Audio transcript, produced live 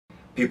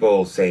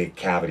People say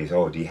cavities.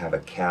 Oh, do you have a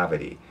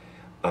cavity?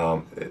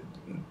 Um,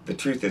 the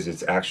truth is,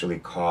 it's actually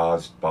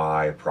caused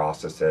by a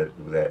process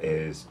that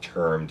is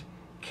termed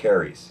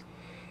caries.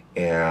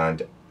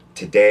 And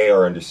today,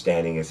 our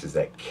understanding is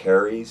that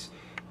caries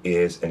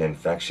is an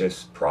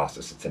infectious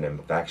process. It's an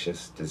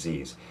infectious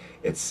disease.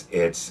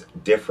 It's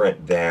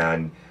different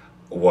than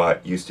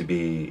what used to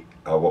be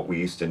what we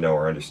used to know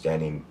or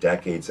understanding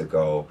decades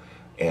ago,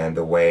 and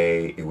the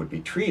way it would be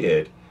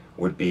treated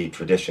would be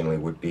traditionally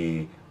would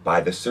be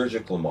by the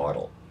surgical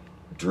model,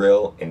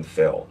 drill and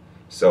fill.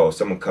 So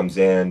someone comes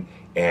in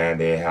and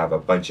they have a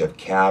bunch of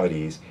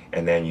cavities,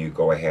 and then you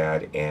go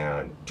ahead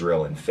and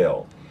drill and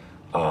fill.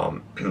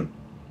 Um,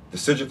 the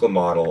surgical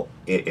model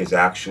is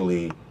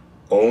actually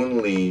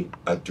only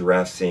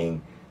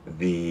addressing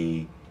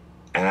the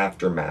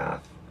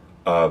aftermath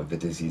of the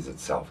disease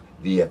itself,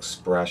 the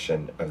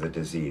expression of the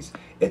disease.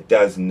 It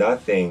does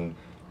nothing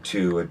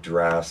to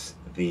address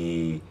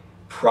the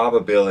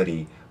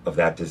probability of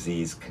that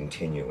disease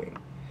continuing.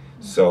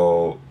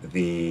 So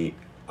the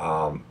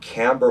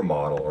CAMBRA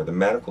model, or the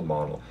medical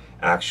model,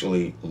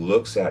 actually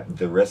looks at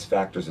the risk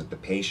factors that the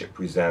patient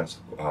presents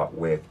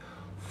with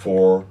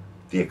for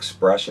the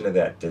expression of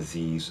that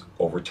disease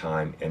over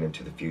time and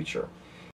into the future.